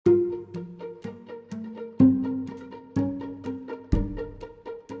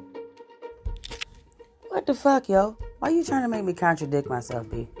What the fuck, yo? Why you trying to make me contradict myself,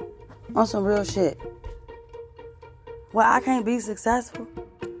 B? On some real shit. Well, I can't be successful.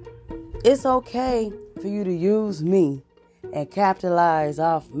 It's okay for you to use me and capitalize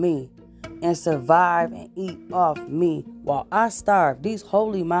off me and survive and eat off me while I starve. These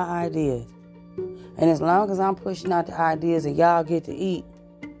wholly my ideas. And as long as I'm pushing out the ideas and y'all get to eat,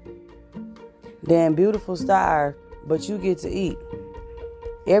 then beautiful starve, but you get to eat.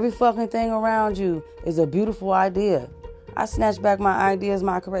 Every fucking thing around you is a beautiful idea. I snatch back my ideas,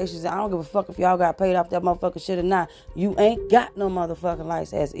 my creations. I don't give a fuck if y'all got paid off that motherfucking shit or not. You ain't got no motherfucking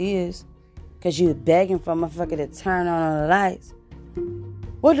lights as is. Because you begging for motherfucker to turn on the lights.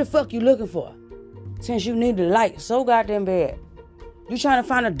 What the fuck you looking for? Since you need the light so goddamn bad. You trying to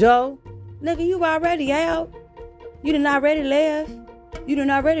find a dough? Nigga, you already out. You done already left. You done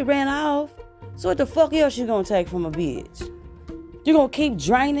already ran off. So what the fuck else you gonna take from a bitch? You gonna keep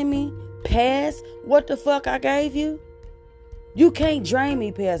draining me past what the fuck I gave you? You can't drain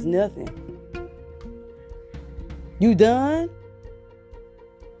me past nothing. You done?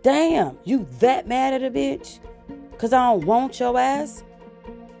 Damn, you that mad at a bitch? Cause I don't want your ass?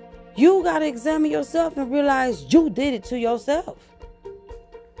 You gotta examine yourself and realize you did it to yourself.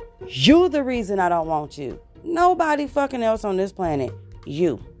 You the reason I don't want you. Nobody fucking else on this planet.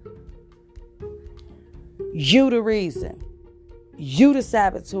 You. You the reason. You the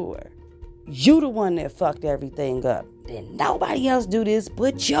saboteur. You the one that fucked everything up. Then nobody else do this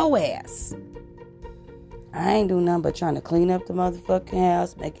but your ass. I ain't do nothing but trying to clean up the motherfucking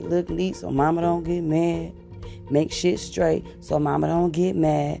house, make it look neat so mama don't get mad. Make shit straight so mama don't get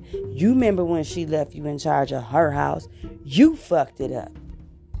mad. You remember when she left you in charge of her house? You fucked it up.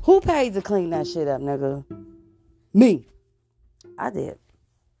 Who paid to clean that shit up, nigga? Me. I did.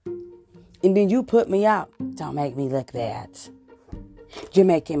 And then you put me out. Don't make me look bad. You're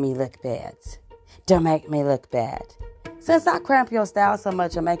making me look bad. Don't make me look bad. Since I cramp your style so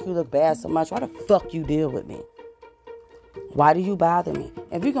much and make you look bad so much, why the fuck you deal with me? Why do you bother me?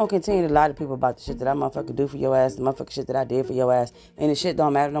 If you're going to continue to lie to people about the shit that I motherfucker do for your ass, the motherfucker shit that I did for your ass, and the shit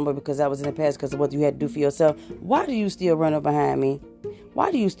don't matter no more because that was in the past because of what you had to do for yourself, why do you still run up behind me?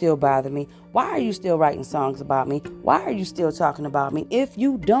 Why do you still bother me? Why are you still writing songs about me? Why are you still talking about me? If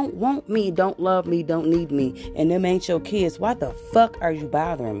you don't want me, don't love me, don't need me, and them ain't your kids, why the fuck are you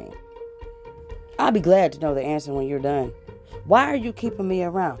bothering me? I'll be glad to know the answer when you're done. Why are you keeping me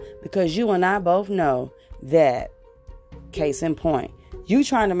around? Because you and I both know that, case in point, you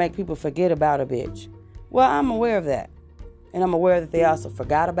trying to make people forget about a bitch. Well, I'm aware of that. And I'm aware that they also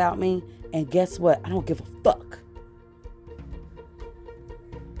forgot about me. And guess what? I don't give a fuck.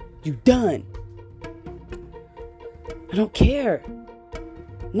 You done. I don't care.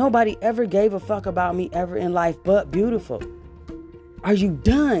 Nobody ever gave a fuck about me ever in life but beautiful. Are you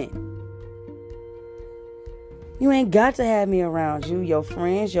done? You ain't got to have me around you, your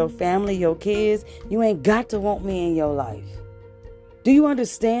friends, your family, your kids. You ain't got to want me in your life. Do you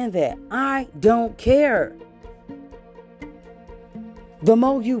understand that? I don't care. The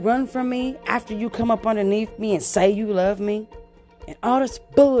more you run from me after you come up underneath me and say you love me and all this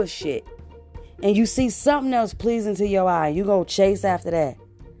bullshit, and you see something else pleasing to your eye, you go chase after that.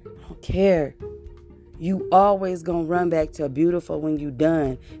 I don't care. You always gonna run back to beautiful when you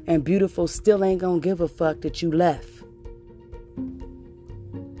done. And beautiful still ain't gonna give a fuck that you left.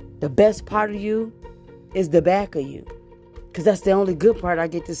 The best part of you is the back of you. Because that's the only good part I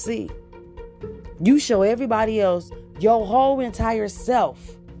get to see. You show everybody else your whole entire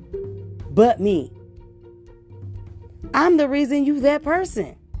self. But me. I'm the reason you that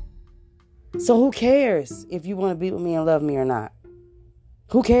person. So who cares if you want to be with me and love me or not?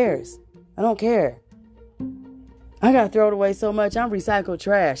 Who cares? I don't care. I gotta throw it away so much. I'm recycled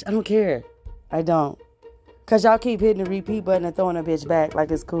trash. I don't care. I don't. Because y'all keep hitting the repeat button and throwing a bitch back like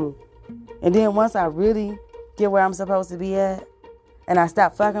it's cool. And then once I really get where I'm supposed to be at, and I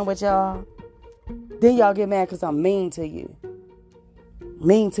stop fucking with y'all, then y'all get mad because I'm mean to you.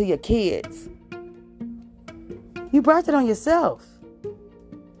 Mean to your kids. You brought it on yourself.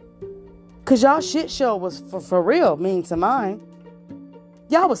 Because y'all shit show was for real mean to mine.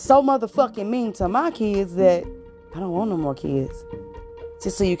 Y'all was so motherfucking mean to my kids that I don't want no more kids.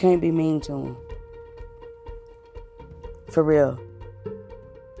 Just so you can't be mean to them. For real.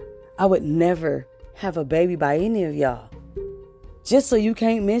 I would never have a baby by any of y'all. Just so you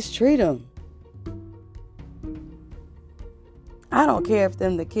can't mistreat them. I don't care if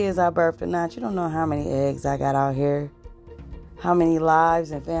them the kids I birthed or not. You don't know how many eggs I got out here. How many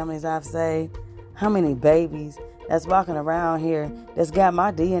lives and families I've saved. How many babies that's walking around here that's got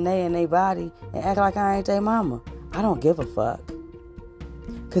my DNA in their body and act like I ain't their mama. I don't give a fuck.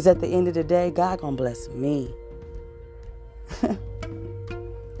 Because at the end of the day, God gonna bless me.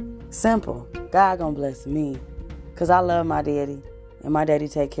 Simple. God gonna bless me. Because I love my daddy. And my daddy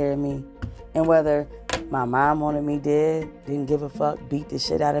take care of me. And whether my mom wanted me dead, didn't give a fuck, beat the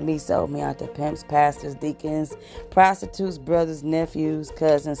shit out of me, sold me out to pimps, pastors, deacons, prostitutes, brothers, nephews,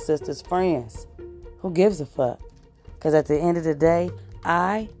 cousins, sisters, friends. Who gives a fuck? Because at the end of the day,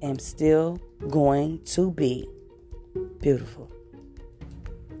 I am still going to be beautiful.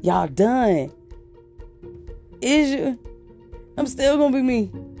 Y'all done. Is you? I'm still gonna be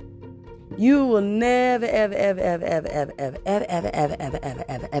me. You will never, ever, ever, ever, ever, ever, ever, ever, ever, ever, ever, ever,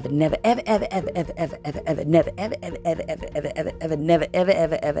 ever, ever, never, ever, ever, ever, ever, ever, ever, ever, never, ever, ever, ever, ever, ever, ever, ever, never, ever,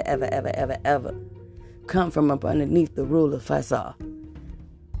 ever, ever, ever, ever, ever, ever come from up underneath the rule of Faisal.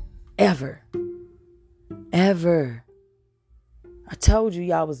 Ever. Ever. I told you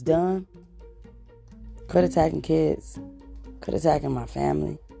y'all was done. Quit attacking kids. Quit attacking my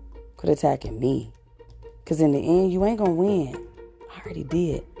family. Quit attacking me. Because in the end, you ain't going to win. I already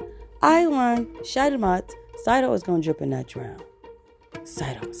did. I won. Shadamat. Saito is going to drip and not drown.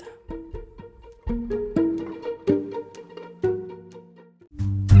 Saito is out.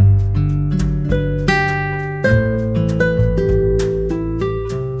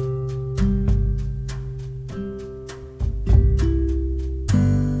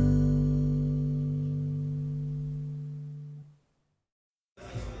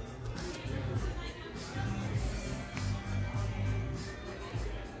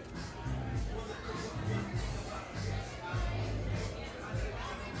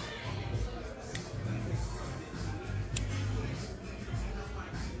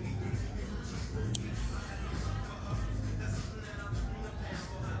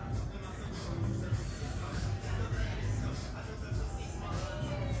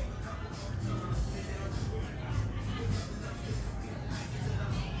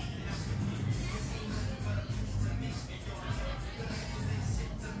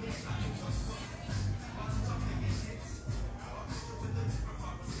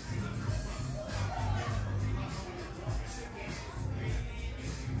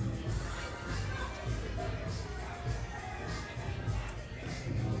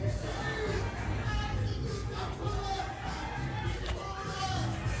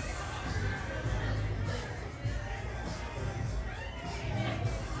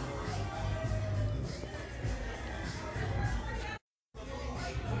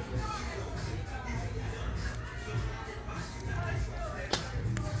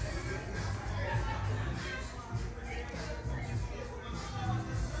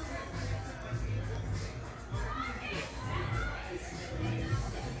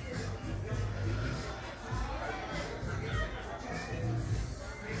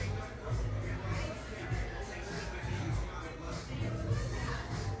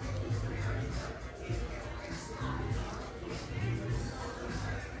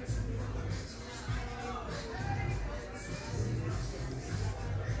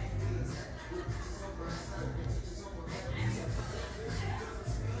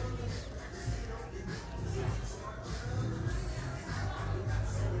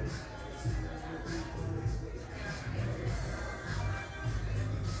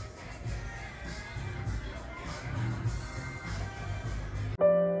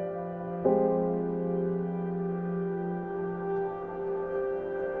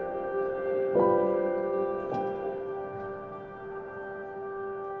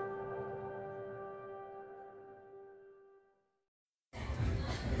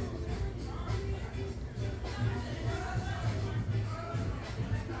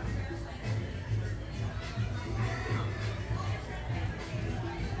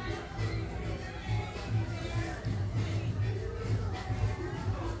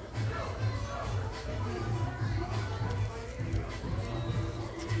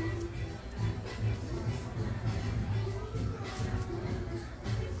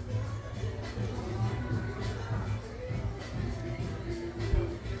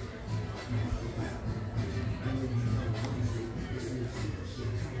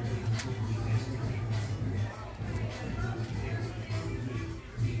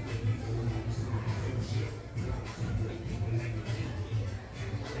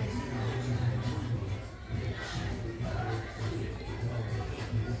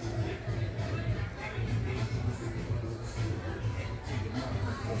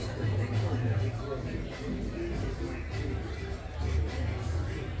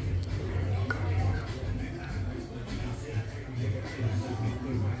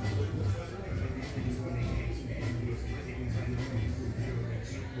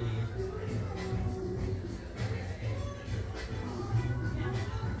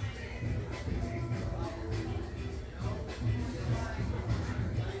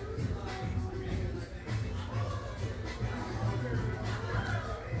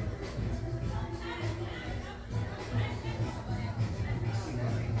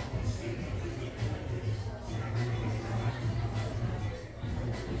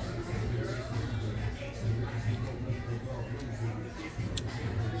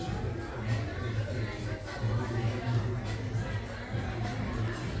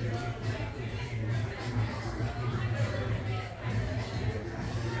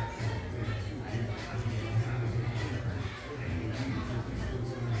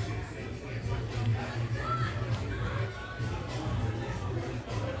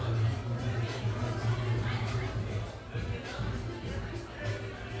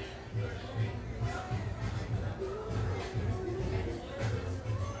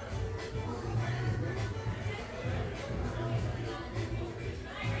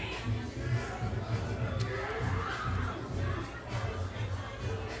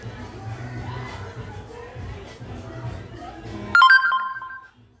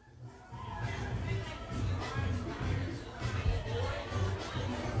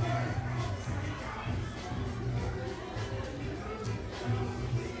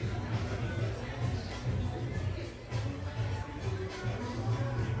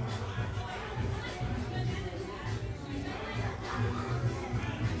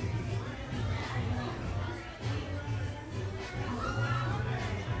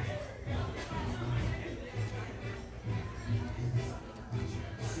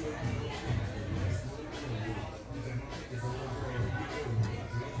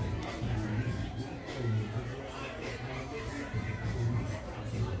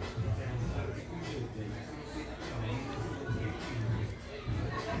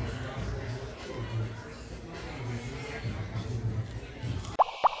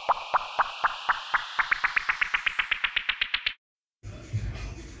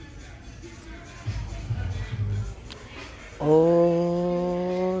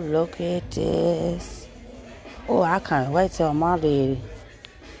 look at this. Oh, I can't wait till my lady.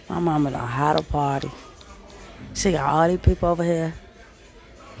 My mama done had a party. She got all these people over here.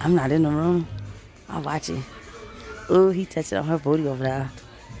 I'm not in the room. I'm watching. Ooh, he touching on her booty over there.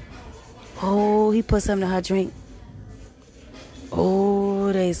 Oh, he put something in her drink.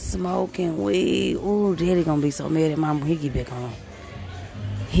 Oh, they smoking weed. Oh, daddy gonna be so mad at mama when he get back home.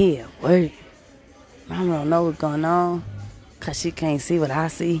 He at work. Mama don't know what's going on. Cause she can't see what I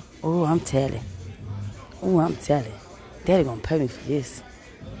see. Oh, I'm telling. Daddy gonna pay me for this.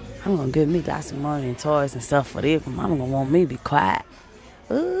 I'm gonna give me lots of money and toys and stuff for this. Mama gonna want me to be quiet.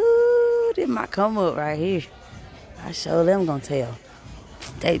 Ooh, this my come up right here. I sure them gonna tell.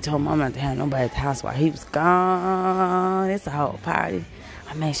 They told mama not to have nobody at the house while he was gone. It's a whole party.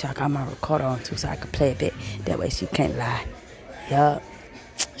 I made sure I got my recorder on too so I could play it back. That way she can't lie. Yup.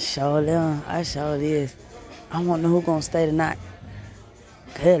 Show them. I sure this. I want to know who gonna stay tonight.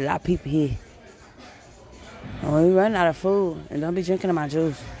 Good, a lot of people here. And when we run out of food, and don't be drinking up my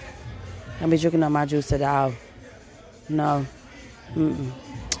juice. Don't be drinking up my juice at all. No.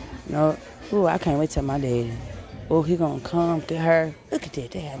 No. Ooh, I can't wait till my daddy. Oh, he gonna come get her. Look at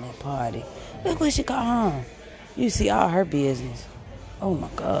that, they having that party. Look when she got home. You see all her business. Oh my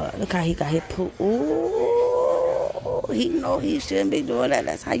God, look how he got his poop. Ooh, he know he shouldn't be doing that.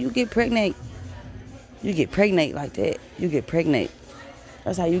 That's how you get pregnant. You get pregnant like that. You get pregnant.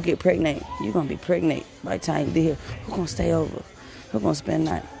 That's how you get pregnant. You gonna be pregnant by the time you be here. Who gonna stay over? Who gonna spend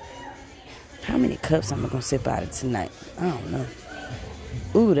the night? How many cups am I gonna sip out of tonight? I don't know.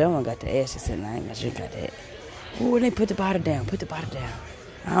 Ooh, that one got the ashes in. I ain't gonna drink like that. Ooh, they put the bottle down. Put the bottle down.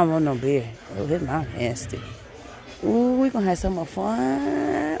 I don't want no beer. Oh, his mouth nasty. Ooh, we gonna have some more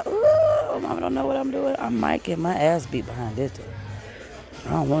fun. Ooh, mama don't know what I'm doing. I might get my ass beat behind this though.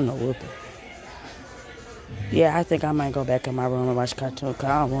 I don't want no whooping. Yeah, I think I might go back in my room and watch cartoon because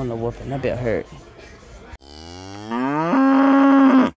I don't want no whooping. That bit hurt.